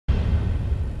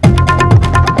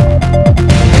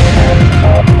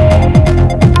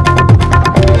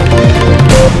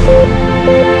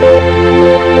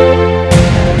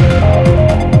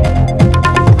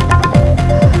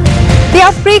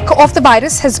of the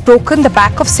virus has broken the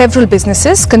back of several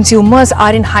businesses. Consumers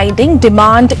are in hiding.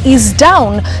 Demand is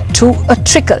down to a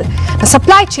trickle. The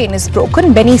supply chain is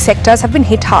broken. Many sectors have been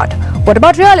hit hard. What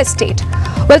about real estate?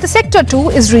 Well, the sector too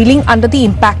is reeling under the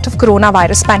impact of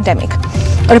coronavirus pandemic.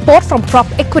 A report from Prop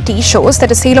Equity shows that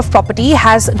the sale of property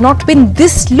has not been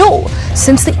this low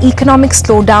since the economic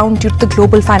slowdown due to the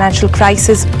global financial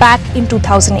crisis back in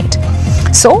 2008.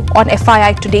 So, on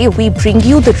FII today, we bring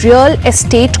you the real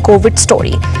estate COVID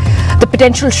story, the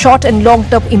potential short and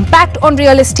long-term impact on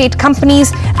real estate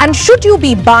companies, and should you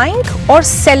be buying or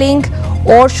selling,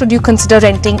 or should you consider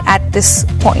renting at this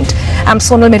point? I'm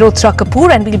Sonal Mehrotra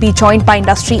Kapoor, and we'll be joined by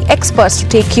industry experts to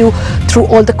take you through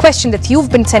all the questions that you've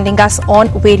been sending us on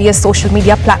various social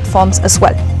media platforms as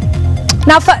well.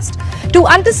 Now first, to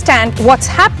understand what's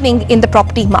happening in the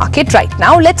property market right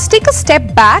now, let's take a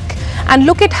step back and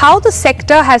look at how the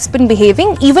sector has been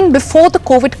behaving even before the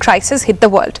COVID crisis hit the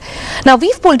world. Now,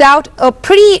 we've pulled out a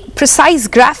pretty precise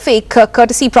graphic,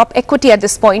 courtesy Prop Equity at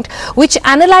this point, which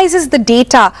analyzes the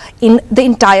data in the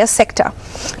entire sector.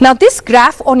 Now, this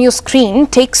graph on your screen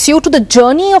takes you to the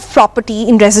journey of property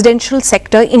in residential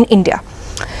sector in India.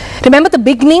 Remember the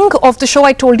beginning of the show,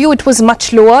 I told you it was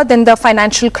much lower than the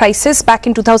financial crisis back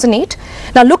in 2008.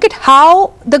 Now look at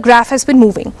how the graph has been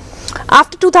moving.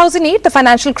 After 2008, the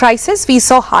financial crisis, we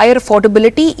saw higher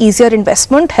affordability, easier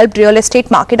investment, helped real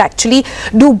estate market actually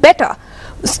do better.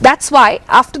 That's why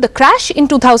after the crash in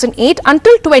 2008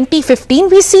 until 2015,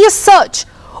 we see a surge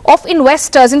of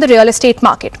investors in the real estate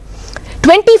market.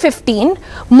 2015,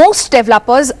 most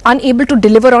developers unable to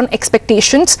deliver on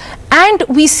expectations, and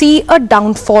we see a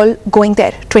downfall going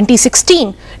there.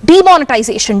 2016,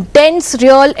 demonetization, dense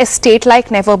real estate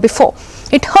like never before.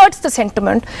 It hurts the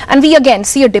sentiment, and we again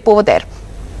see a dip over there.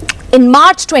 In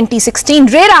March 2016,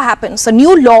 RERA happens. A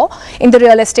new law in the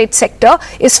real estate sector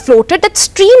is floated that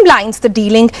streamlines the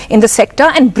dealing in the sector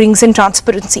and brings in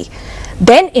transparency.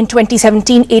 Then in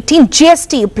 2017-18,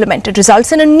 GST implemented,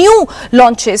 results in a new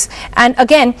launches, and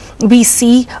again we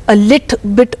see a little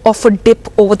bit of a dip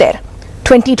over there.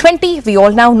 2020, we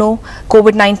all now know,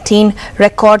 COVID-19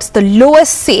 records the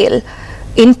lowest sale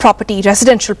in property,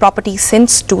 residential property,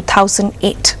 since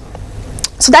 2008.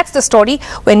 So that's the story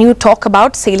when you talk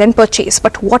about sale and purchase.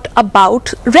 But what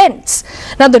about rents?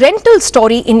 Now, the rental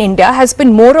story in India has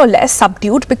been more or less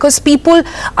subdued because people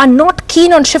are not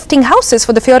keen on shifting houses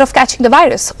for the fear of catching the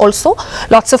virus. Also,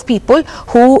 lots of people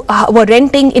who were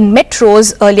renting in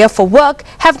metros earlier for work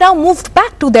have now moved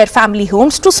back to their family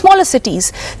homes to smaller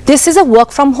cities. This is a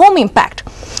work from home impact.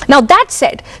 Now, that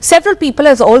said, several people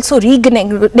have also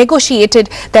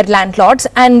renegotiated their landlords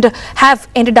and have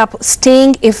ended up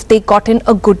staying if they got in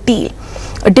a good deal.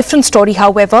 A different story,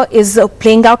 however, is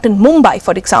playing out in Mumbai,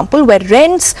 for example, where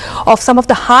rents of some of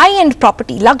the high-end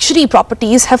property, luxury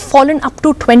properties have fallen up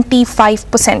to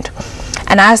 25%.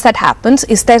 And as that happens,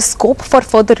 is there scope for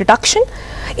further reduction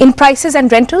in prices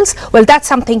and rentals? Well, that's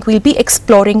something we'll be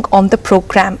exploring on the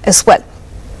program as well.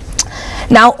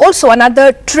 Now, also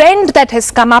another trend that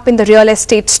has come up in the real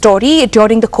estate story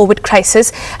during the COVID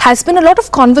crisis has been a lot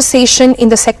of conversation in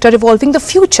the sector revolving the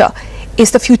future.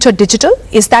 Is the future digital?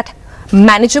 Is that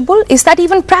manageable? Is that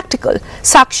even practical?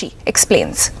 Sakshi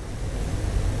explains.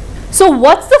 So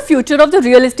what's the future of the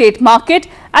real estate market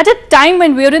at a time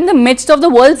when we are in the midst of the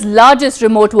world's largest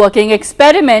remote working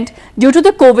experiment due to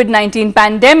the COVID-19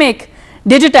 pandemic?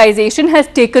 Digitization has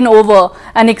taken over,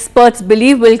 and experts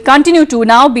believe will continue to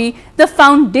now be the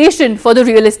foundation for the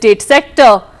real estate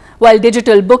sector. While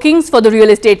digital bookings for the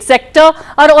real estate sector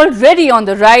are already on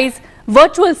the rise,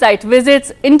 virtual site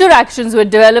visits, interactions with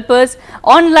developers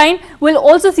online will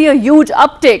also see a huge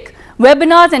uptick.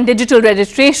 Webinars and digital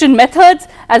registration methods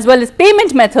as well as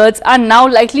payment methods are now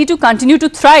likely to continue to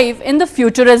thrive in the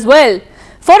future as well.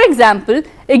 For example,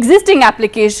 existing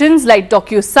applications like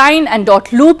DocuSign and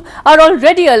 .loop are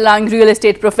already allowing real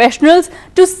estate professionals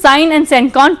to sign and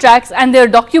send contracts and their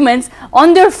documents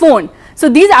on their phone. So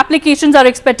these applications are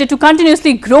expected to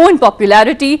continuously grow in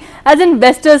popularity as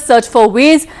investors search for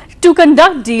ways to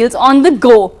conduct deals on the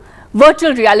go.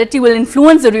 Virtual reality will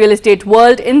influence the real estate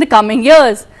world in the coming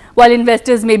years. While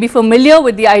investors may be familiar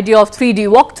with the idea of 3D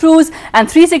walkthroughs and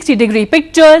 360-degree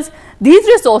pictures, these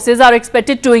resources are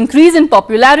expected to increase in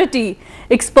popularity.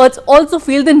 Experts also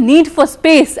feel the need for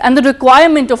space and the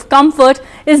requirement of comfort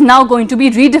is now going to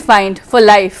be redefined for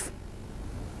life.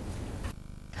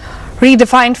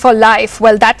 Redefined for life.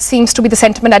 Well, that seems to be the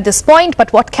sentiment at this point.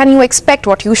 But what can you expect?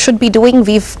 What you should be doing?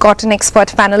 We've got an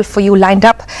expert panel for you lined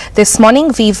up this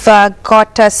morning. We've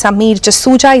got Samir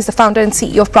Jasuja. He's the founder and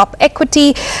CEO of Prop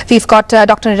Equity. We've got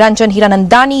Dr.Niranjan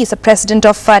Hiranandani. He's the president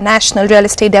of National Real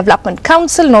Estate Development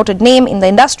Council, noted name in the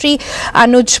industry.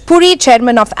 Anuj Puri,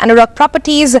 chairman of Anurag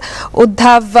Properties.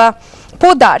 Uddhav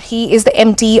Podar, he is the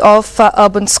MD of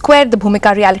Urban Square, the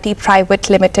Bhumika Realty Private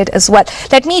Limited as well.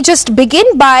 Let me just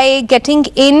begin by getting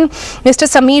in Mr.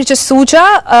 Samir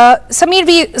Jasuja. Samir,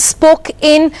 we spoke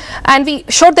in and we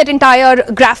showed that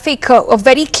entire graphic, a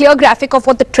very clear graphic of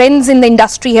what the trends in the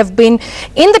industry have been.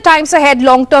 In the times ahead,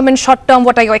 long term and short term,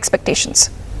 what are your expectations?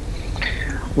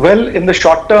 Well, in the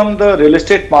short term, the real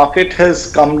estate market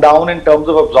has come down in terms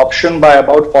of absorption by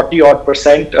about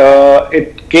 40-odd%.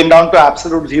 It came down to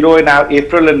absolute zero in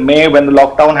April and May when the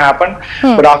lockdown happened.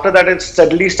 But after that, it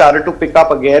steadily started to pick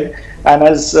up again. And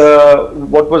as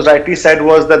what was rightly said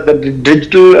was that the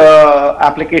digital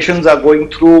applications are going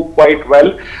through quite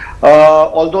well.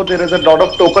 Although there is a lot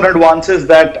of token advances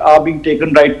that are being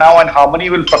taken right now, and how many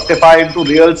will fructify into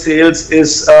real sales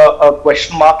is a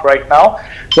question mark right now.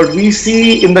 But we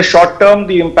see in the short term,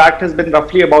 the impact has been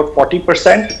roughly about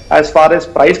 40% as far as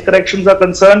price corrections are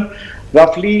concerned.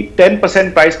 Roughly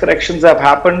 10% price corrections have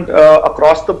happened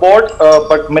across the board,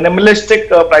 but minimalistic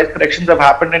price corrections have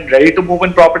happened in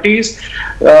ready-to-move-in properties.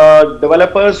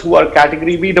 Developers who are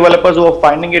category B developers who are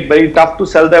finding it very tough to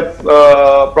sell their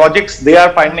projects, they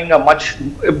are finding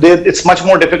it's much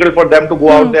more difficult for them to go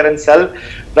out there and sell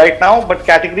right now. But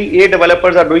category A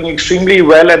developers are doing extremely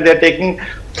well, and they're taking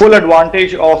full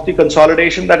advantage of the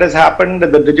consolidation that has happened,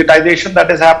 the digitization that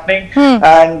is happening,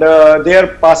 and they are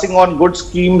passing on good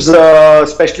schemes,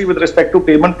 especially with respect to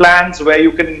payment plans, where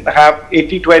you can have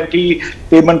 80-20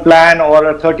 payment plan or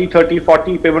a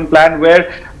 30-30-40 payment plan,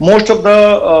 where most of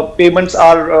the payments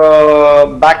are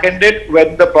back-ended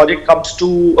when the project comes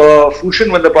to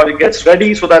fruition, when the project gets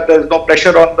ready, so that there is no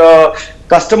pressure on the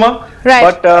customer.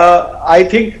 Right. But I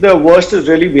think the worst is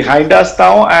really behind us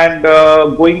now, and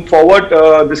going forward,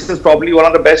 this is probably one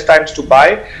of the best times to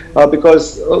buy,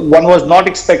 because one was not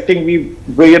expecting,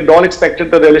 we had all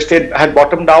expected the real estate had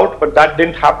bottomed out, but that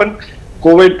didn't happen.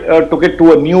 COVID took it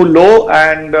to a new low,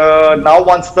 and now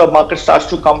once the market starts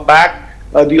to come back,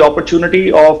 the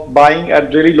opportunity of buying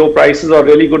at really low prices or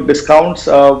really good discounts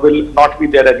will not be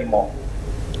there anymore.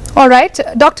 All right.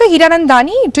 Dr.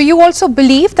 Hiranandani, do you also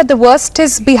believe that the worst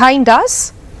is behind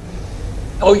us?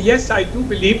 Oh, yes, I do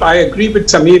believe. I agree with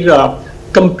Samir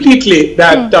completely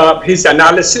that his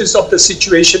analysis of the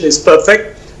situation is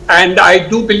perfect. And I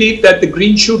do believe that the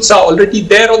green shoots are already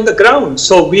there on the ground.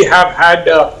 So we have had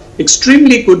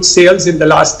extremely good sales in the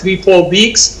last 3-4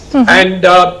 weeks. And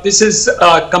this is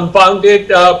compounded,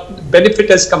 benefit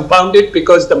has compounded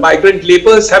because the migrant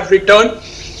laborers have returned.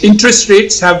 Interest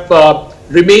rates have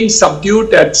remained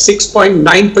subdued at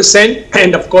 6.9%,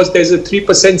 and of course there's a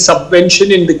 3% subvention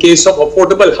in the case of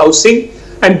affordable housing,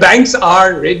 and banks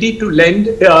are ready to lend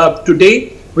today,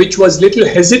 which was little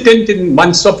hesitant in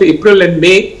months of April and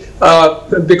May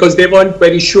because they weren't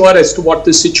very sure as to what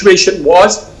the situation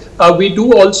was. We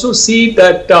do also see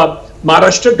that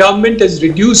Maharashtra government has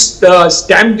reduced the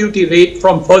stamp duty rate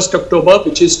from 1st October,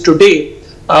 which is today,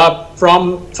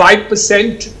 from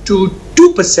 5% to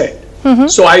 2%.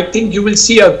 So I think you will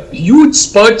see a huge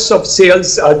spurts of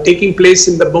sales taking place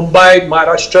in the Mumbai,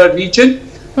 Maharashtra region.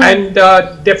 And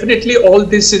definitely all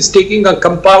this is taking a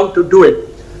compound to do it.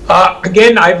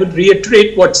 Again, I would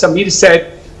reiterate what Samir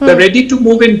said. The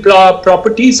ready-to-move-in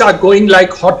properties are going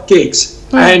like hotcakes.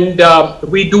 And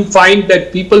we do find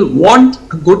that people want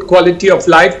good quality of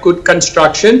life, good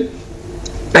construction,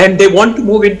 and they want to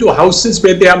move into houses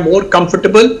where they are more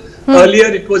comfortable. Earlier,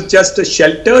 it was just a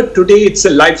shelter. Today, it's a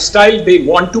lifestyle. They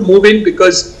want to move in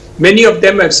because many of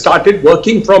them have started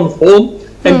working from home,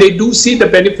 and they do see the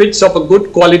benefits of a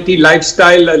good quality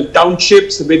lifestyle,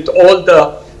 townships with all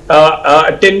the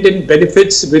attendant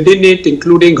benefits within it,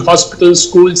 including hospitals,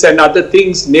 schools, and other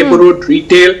things, neighborhood,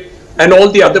 retail, and all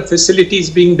the other facilities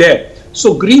being there.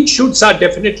 So green shoots are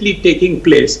definitely taking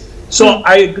place. So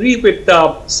I agree with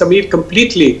Samir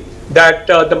completely that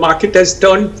the market has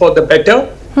turned for the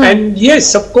better. And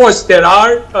yes, of course, there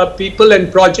are people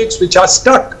and projects which are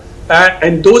stuck.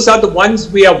 And those are the ones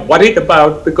we are worried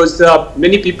about because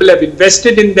many people have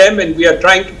invested in them, and we are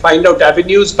trying to find out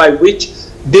avenues by which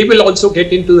they will also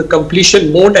get into the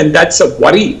completion mode. And that's a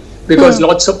worry because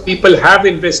lots of people have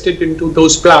invested into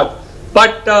those plans.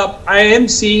 But I am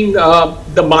seeing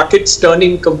the markets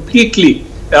turning completely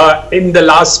in the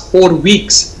last 4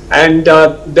 weeks. And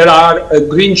there are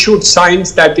green shoot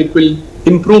signs that it will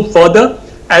improve further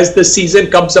as the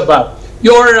season comes about.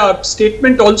 Your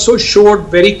statement also showed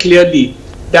very clearly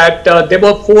that there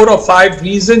were 4 or 5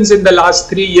 reasons in the last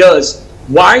 3 years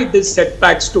why these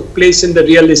setbacks took place in the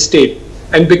real estate.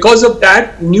 And because of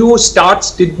that, new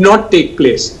starts did not take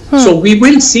place. So we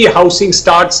will see housing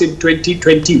starts in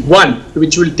 2021,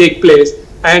 which will take place.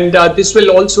 And this will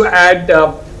also add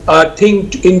a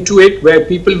thing into it where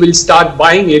people will start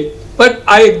buying it. But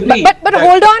I agree. But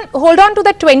hold on to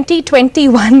the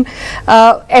 2021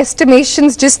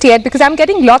 estimations just yet, because I'm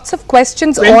getting lots of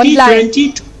questions online.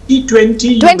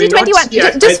 2021,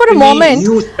 just for a moment,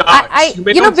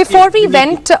 before we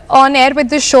went on air with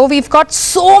this show, we've got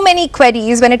so many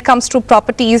queries when it comes to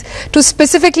properties, to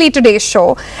specifically today's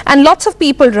show, and lots of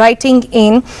people writing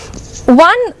in.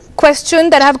 One question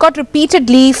that I've got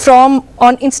repeatedly from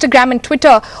on Instagram and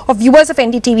Twitter of viewers of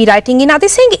NDTV writing in, are they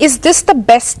saying, is this the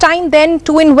best time then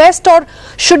to invest, or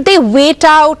should they wait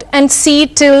out and see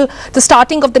till the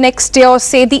starting of the next year, or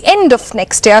say the end of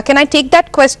next year? Can I take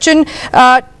that question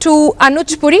to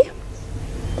Anuj Puri?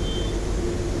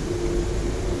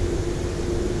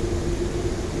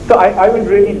 So I will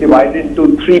really divide it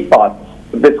into 3 parts.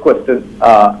 This question.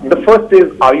 The first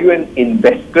is, are you an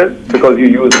investor? Because you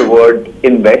use the word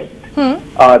invest,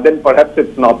 then perhaps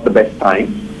it's not the best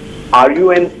time. Are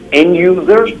you an end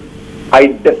user? I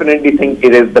definitely think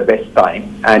it is the best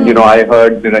time. And, I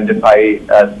heard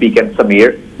Niranjan speak and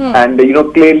Samir. And,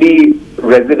 clearly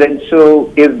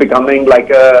residential is becoming like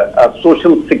a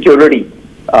social security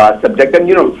subject.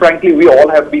 And, frankly, we all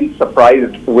have been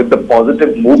surprised with the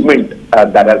positive movement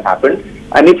that has happened.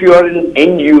 And if you are an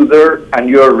end user and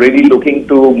you are really looking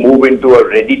to move into a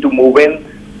ready to move in,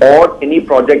 or any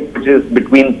project which is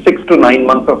between 6 to 9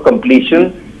 months of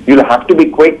completion, you'll have to be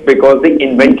quick because the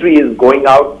inventory is going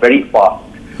out very fast.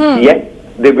 Yes,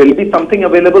 there will be something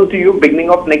available to you beginning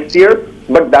of next year,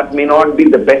 but that may not be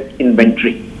the best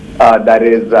inventory that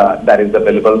is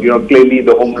available. Clearly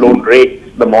the home loan rates,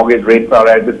 the mortgage rates are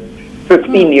at this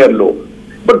 15-year low.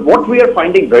 But what we are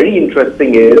finding very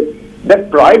interesting is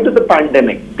that prior to the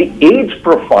pandemic, the age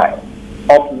profile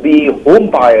of the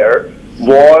home buyer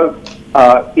was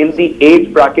in the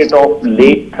age bracket of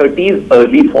late 30s,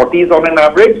 early 40s on an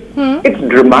average. It's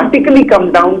dramatically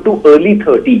come down to early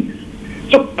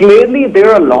 30s. So clearly there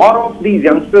are a lot of these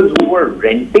youngsters who were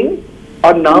renting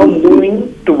are now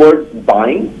moving towards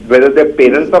buying, whether their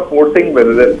parents are forcing,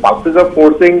 whether their spouses are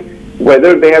forcing,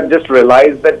 whether they have just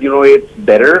realized that, it's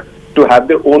better to have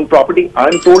their own property.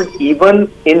 I'm told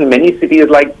even in many cities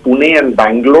like Pune and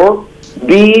Bangalore,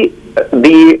 the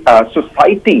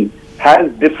society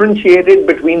has differentiated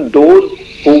between those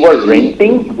who were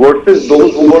renting versus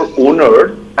those who were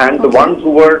owners, and the ones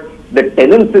who were the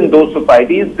tenants in those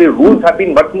societies. The rules have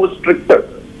been much more stricter.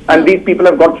 And these people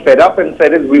have got fed up and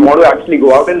said, we want to actually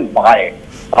go out and buy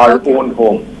our own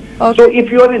home. So if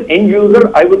you are an end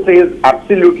user, I would say is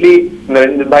absolutely,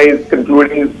 Niranjan's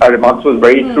concluding remarks was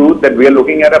very true, that we are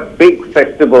looking at a big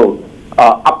festival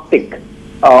uptick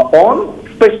on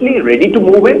especially ready to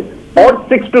move in or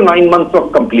 6 to 9 months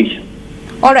of completion.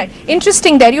 All right.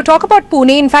 Interesting there. You talk about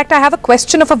Pune. In fact, I have a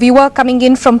question of a viewer coming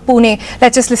in from Pune.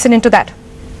 Let's just listen into that.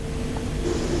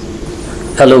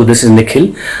 Hello, this is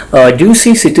Nikhil. Do you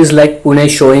see cities like Pune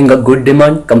showing a good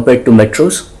demand compared to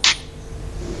metros?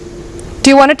 Do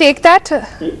you want to take that?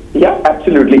 Yeah,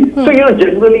 absolutely. So,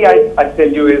 generally I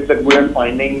tell you is that we are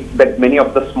finding that many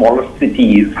of the smaller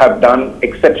cities have done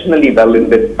exceptionally well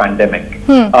in this pandemic.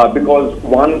 Because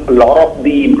one, a lot of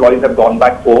the employees have gone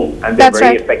back home and they're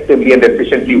very effectively and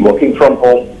efficiently working from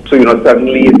home. So,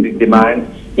 suddenly the demand,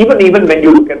 even when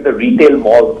you look at the retail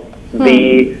malls,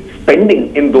 the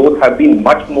spending in those have been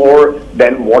much more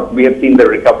than what we have seen the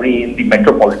recovery in the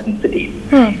metropolitan cities.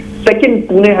 Second,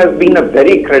 Pune has been a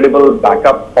very credible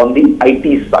backup on the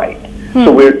IT side.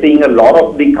 So we're seeing a lot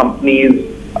of the companies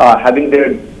having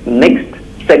their next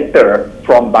sector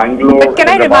from Bangalore. But can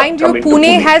I remind you,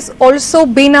 Pune has also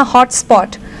been a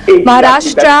hotspot. Exactly.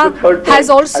 Maharashtra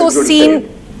has also seen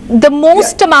the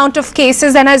most amount of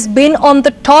cases and has been on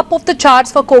the top of the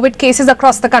charts for COVID cases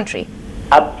across the country.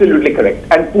 Absolutely correct.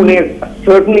 And Pune is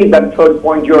certainly that third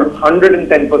point. You're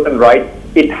 110% right.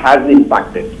 It has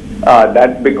impacted.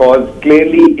 That's because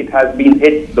clearly it has been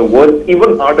hit the worst,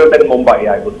 even harder than Mumbai,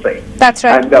 I would say. That's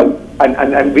right.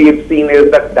 And we have seen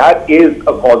is that is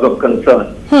a cause of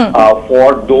concern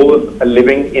for those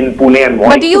living in Pune and wanting to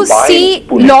buy. But do you see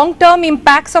long-term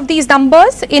impacts of these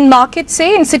numbers in markets,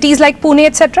 say in cities like Pune,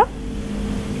 etc.?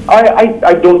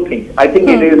 I don't think. I think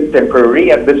it is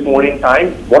temporary at this moment in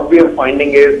time. What we are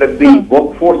finding is that the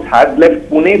workforce has left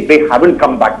Pune. They haven't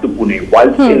come back to Pune.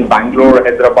 Whilst in Bangalore,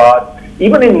 Hyderabad,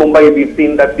 even in Mumbai, we've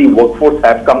seen that the workforce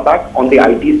have come back on the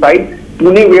IT side.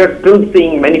 Pune, we are still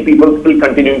seeing many people still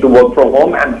continuing to work from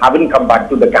home and haven't come back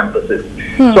to the campuses.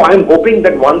 So I'm hoping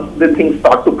that once the things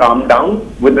start to calm down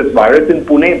with this virus in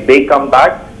Pune, they come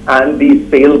back and the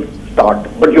sales start.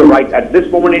 But you're right, at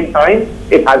this moment in time,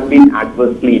 it has been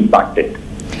adversely impacted.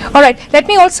 All right, let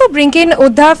me also bring in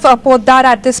Uddhav Poddar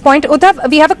at this point. Uddhav,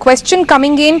 we have a question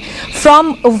coming in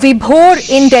from Vibhor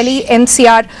in Delhi,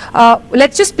 NCR.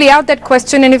 Let's just play out that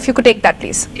question, and if you could take that,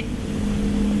 please.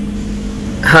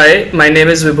 Hi, my name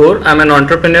is Vibhor. I'm an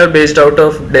entrepreneur based out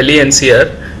of Delhi,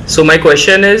 NCR. So my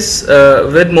question is,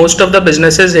 with most of the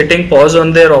businesses hitting pause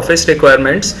on their office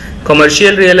requirements,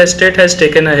 commercial real estate has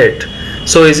taken a hit.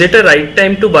 So is it a right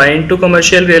time to buy into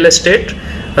commercial real estate?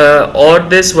 Or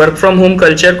this work from home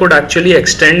culture could actually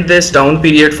extend this down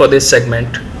period for this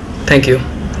segment? Thank you.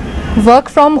 Work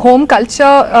from home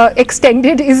culture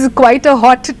extended is quite a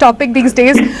hot topic these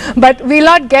days, but we'll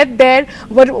not get there.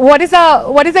 What is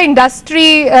the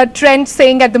industry trend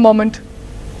saying at the moment?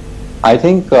 I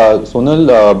think, Sonal,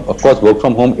 of course, work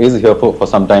from home is here for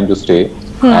some time to stay.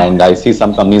 And I see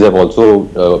some companies have also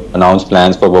announced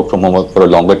plans for work from home for a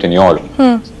longer tenure.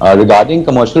 Regarding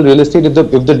commercial real estate, if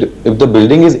the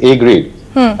building is A grade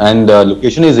and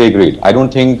location is A grade, I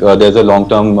don't think there's a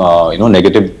long-term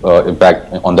negative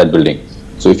impact on that building.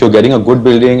 So if you're getting a good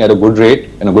building at a good rate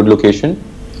in a good location,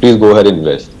 please go ahead and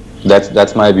invest.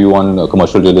 That's my view on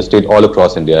commercial real estate all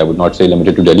across India. I would not say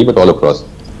limited to Delhi, but all across.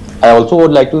 I also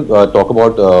would like to talk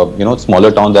about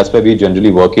smaller towns. That's where we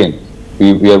generally work in.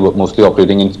 We are mostly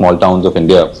operating in small towns of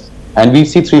India, and we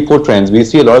see 3-4 trends. We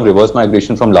see a lot of reverse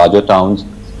migration from larger towns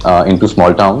into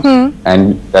small towns,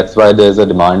 and that's why there's a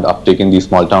demand uptick in these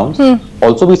small towns.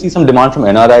 Also, we see some demand from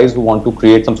NRIs who want to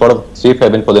create some sort of safe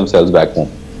haven for themselves back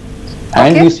home,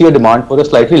 and we see a demand for a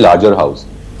slightly larger house.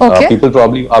 People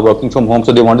probably are working from home,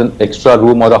 so they want an extra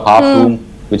room or a half room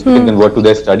which they can convert to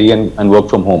their study and work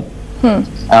from home.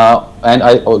 And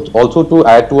I also, to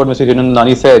add to what Mr.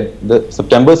 Hiranandani said, the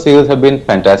September sales have been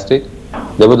fantastic.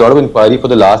 There was a lot of inquiry for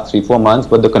the last 3-4 months,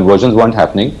 but the conversions weren't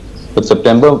happening. But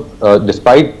September,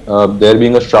 despite there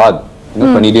being a Shraddh,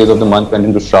 20 days of the month went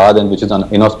into Shraddh, and which is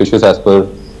inauspicious as per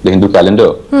the Hindu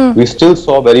calendar, we still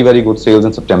saw very, very good sales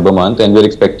in September month, and we're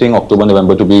expecting October,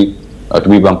 November to be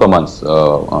bumper months.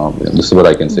 This is what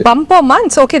I can say. Bumper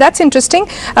months, okay, that's interesting.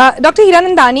 Dr.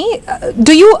 Hiranandani,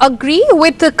 do you agree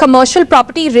with the commercial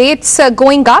property rates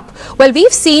going up? Well,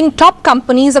 we've seen top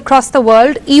companies across the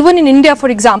world, even in India, for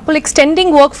example,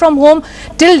 extending work from home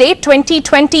till late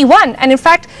 2021. And in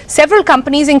fact, several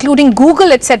companies, including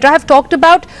Google, etc., have talked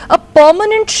about a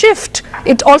permanent shift.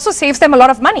 It also saves them a lot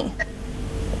of money.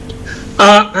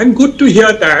 I'm good to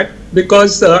hear that,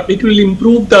 because it will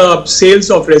improve the sales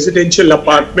of residential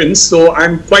apartments. So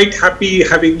I'm quite happy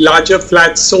having larger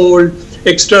flats sold,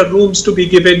 extra rooms to be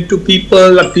given to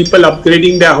people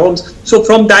upgrading their homes. So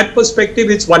from that perspective,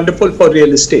 it's wonderful for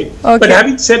real estate. But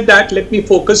having said that, let me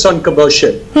focus on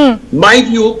commercial. My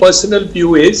view, personal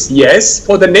view is, yes,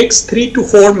 for the next 3 to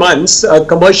 4 months,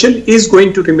 commercial is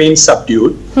going to remain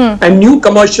subdued, and new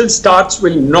commercial starts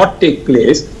will not take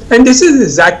place. And this is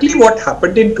exactly what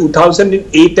happened in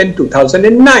 2008 and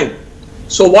 2009.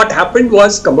 So what happened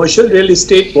was commercial real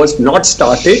estate was not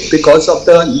started because of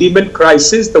the Lehman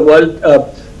crisis, the world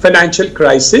financial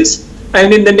crisis.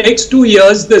 And in the next 2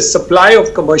 years, the supply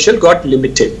of commercial got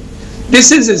limited.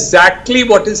 This is exactly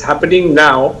what is happening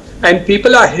now. And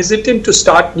people are hesitant to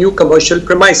start new commercial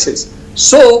premises.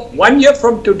 So 1 year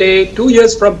from today, 2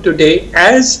 years from today,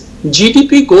 as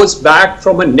GDP goes back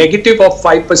from a negative of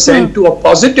 5% to a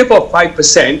positive of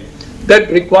 5%, the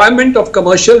requirement of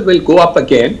commercial will go up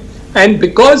again. And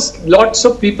because lots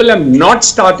of people have not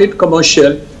started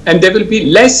commercial and they will be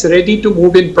less ready to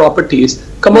move in properties,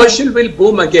 commercial will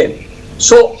boom again.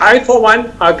 So I, for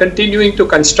one, are continuing to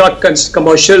construct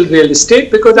commercial real estate,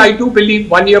 because I do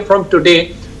believe 1 year from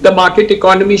today, the market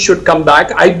economy should come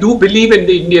back. I do believe in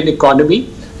the Indian economy.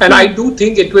 And I do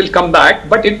think it will come back,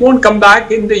 but it won't come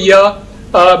back in the year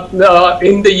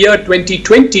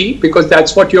 2020, because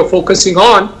that's what you're focusing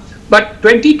on. But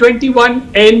 2021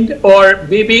 end, or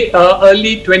maybe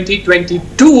early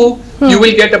 2022, you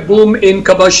will get a boom in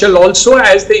commercial also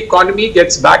as the economy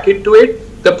gets back into it.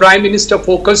 The Prime Minister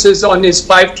focuses on his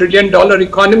 $5 trillion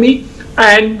economy,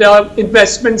 and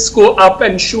investments go up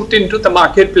and shoot into the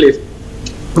marketplace.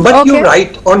 But you're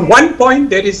right. On one point,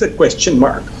 there is a question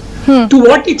mark. To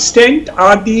what extent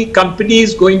are the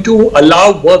companies going to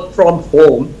allow work from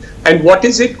home, and what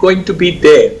is it going to be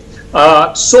there?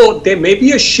 So there may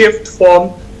be a shift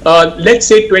from, let's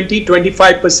say,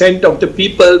 20-25% of the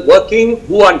people working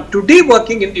who are today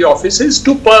working in the offices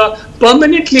to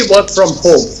permanently work from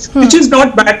home, which is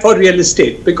not bad for real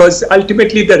estate, because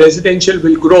ultimately the residential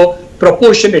will grow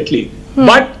proportionately.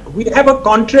 But we have a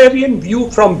contrarian view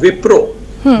from Wipro.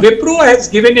 Wipro has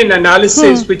given an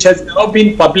analysis which has now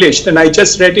been published, and I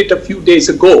just read it a few days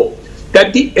ago,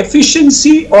 that the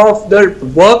efficiency of the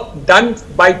work done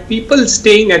by people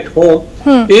staying at home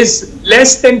is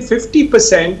less than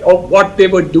 50% of what they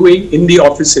were doing in the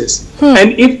offices.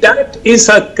 And if that is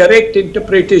a correct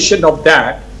interpretation of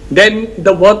that, then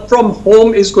the work from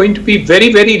home is going to be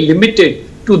very, very limited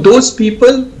to those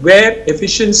people where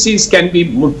efficiencies can be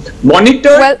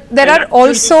monitored. Well, there are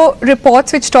also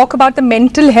reports which talk about the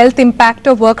mental health impact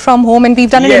of work from home, and we've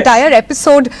done an entire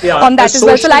episode on that as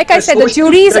well. So like I said, the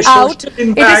jury is out.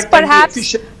 It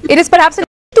is perhaps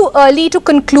too early to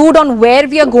conclude on where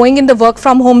we are going in the work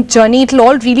from home journey. It will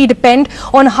all really depend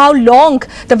on how long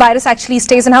the virus actually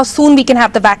stays and how soon we can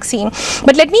have the vaccine.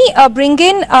 But let me bring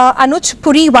in Anuj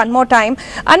Puri one more time.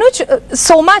 Anuj,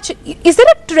 is there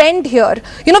a trend here?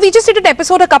 You know, we just did an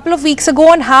episode a couple of weeks ago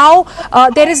on how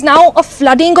there is now a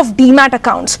flooding of demat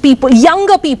accounts.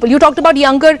 Younger people, you talked about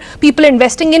younger people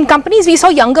investing in companies. We saw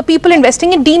younger people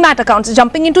investing in demat accounts,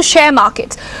 jumping into share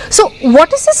markets. So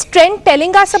what is this trend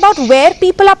telling us about where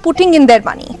people are putting in their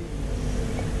money?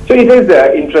 So it is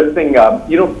interesting.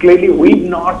 Clearly we've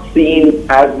not seen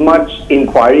as much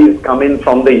inquiries come in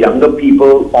from the younger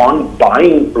people on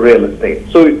buying real estate.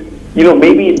 So,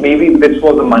 maybe this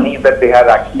was the money that they had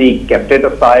actually kept it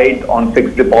aside on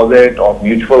fixed deposit or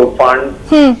mutual fund.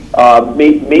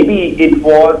 Maybe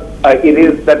it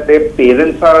is that their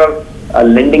parents are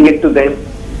lending it to them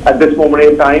at this moment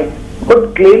in time.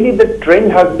 But clearly the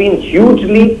trend has been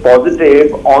hugely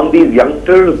positive on these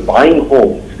youngsters buying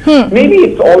homes. Maybe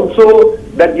it's also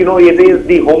that, it is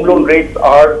the home loan rates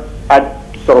are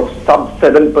at sort of sub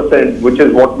 7%, which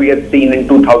is what we had seen in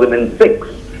 2006,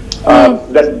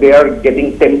 that they are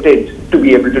getting tempted to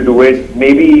be able to do it.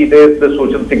 Maybe it is the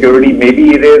social security.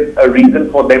 Maybe it is a reason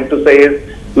for them to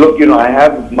say, look, I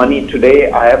have money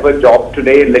today. I have a job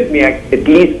today. Let me at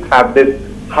least have this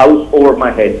house over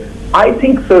my head. I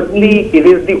think certainly it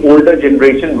is the older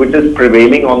generation which is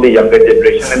prevailing on the younger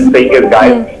generation and saying,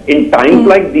 guys, in times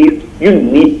like these, you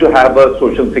need to have a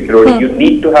social security. You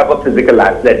need to have a physical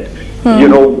asset.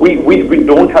 We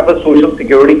don't have a social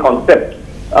security concept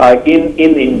in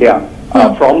India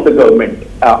from the government.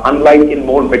 Unlike in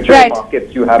more mature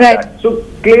markets, you have that. So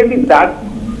clearly that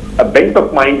bent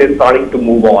of mind is starting to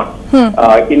move on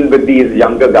in with these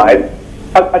younger guys.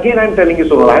 Again, I'm telling you,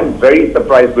 Sonal, I'm very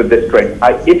surprised with this trend.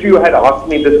 If you had asked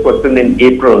me this question in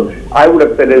April, I would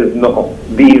have said no.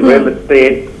 The real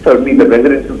estate, certainly the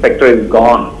residential sector is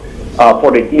gone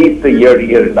for at least a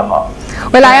year and a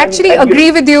half. Well, I actually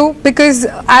agree with you, because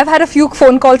I've had a few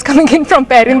phone calls coming in from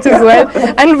parents as well,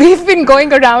 and we've been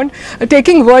going around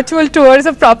taking virtual tours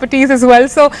of properties as well.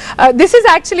 So this is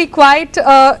actually quite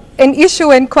an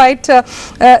issue and quite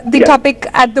the topic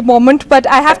at the moment. But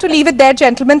I have to leave it there,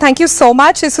 gentlemen. Thank you so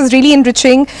much. This was really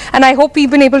enriching, and I hope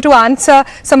we've been able to answer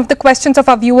some of the questions of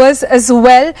our viewers as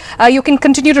well. You can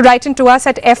continue to write into us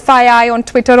at FII on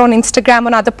Twitter, on Instagram,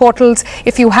 on other portals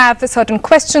if you have certain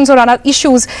questions or other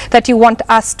issues that you want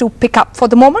us to pick up. For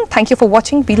the moment, thank you for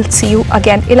watching. We'll see you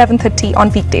again 11:30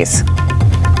 on weekdays.